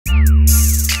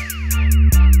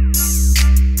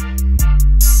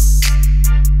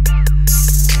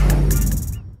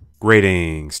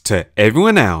Greetings to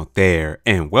everyone out there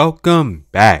and welcome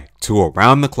back to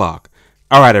Around the Clock.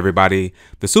 Alright everybody,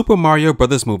 the Super Mario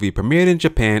Bros. Movie premiered in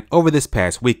Japan over this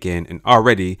past weekend, and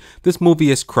already this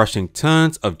movie is crushing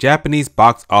tons of Japanese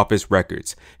box office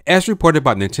records. As reported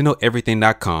by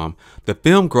NintendoEverything.com, the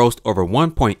film grossed over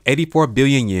 1.84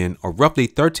 billion yen or roughly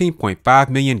 $13.5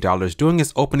 million during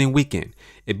its opening weekend.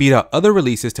 It beat out other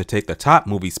releases to take the top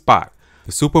movie spot.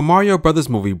 The Super Mario Bros.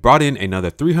 Movie brought in another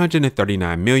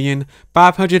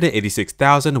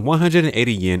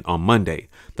 339,586,180 yen on Monday.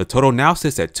 The total now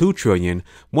sits at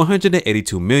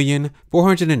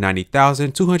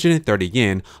 2,182,490,230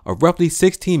 yen, or roughly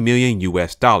 $16 million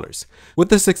US. With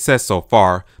the success so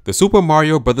far, the Super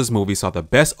Mario Bros. Movie saw the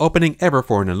best opening ever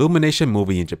for an Illumination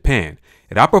movie in Japan.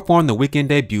 It outperformed the weekend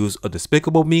debuts of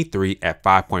Despicable Me 3 at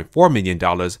 $5.4 million,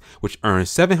 which earned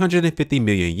 750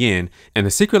 million yen, and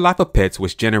The Secret Life of Pets,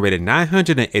 which generated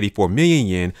 984 million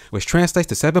yen, which translates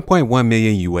to 7.1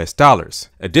 million US.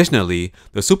 Additionally,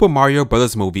 the Super Mario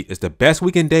Bros. Movie is the best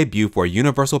weekend debut for a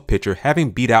Universal picture,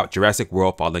 having beat out Jurassic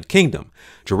World Fallen Kingdom.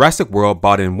 Jurassic World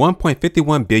brought in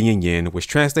 1.51 billion yen, which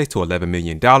translates to $11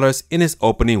 million in its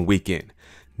opening weekend.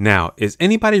 Now, is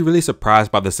anybody really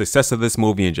surprised by the success of this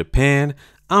movie in Japan?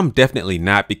 I'm definitely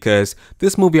not, because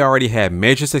this movie already had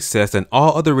major success in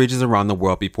all other regions around the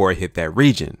world before it hit that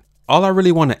region. All I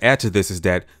really want to add to this is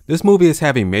that this movie is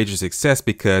having major success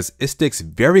because it sticks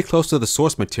very close to the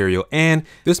source material, and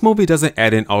this movie doesn't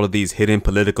add in all of these hidden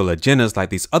political agendas like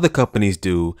these other companies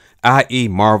do, i.e.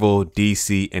 Marvel,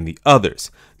 DC, and the others.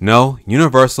 No,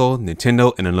 Universal,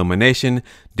 Nintendo, and Illumination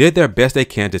did their best they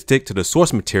can to stick to the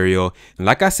source material, and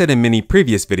like I said in many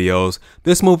previous videos,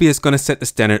 this movie is going to set the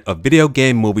standard of video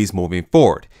game movies moving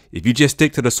forward. If you just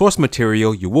stick to the source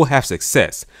material, you will have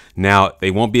success. Now,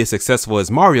 they won't be as successful as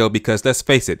Mario because, let's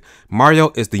face it,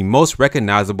 Mario is the most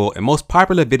recognizable and most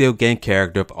popular video game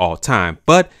character of all time,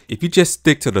 but if you just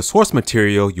stick to the source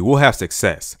material, you will have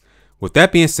success. With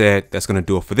that being said, that's going to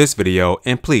do it for this video,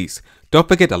 and please, don't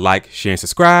forget to like, share, and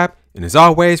subscribe, and as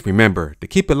always, remember to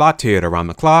keep it locked here at Around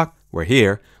the Clock, where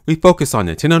here, we focus on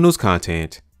Nintendo news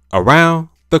content around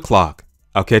the clock.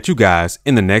 I'll catch you guys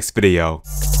in the next video.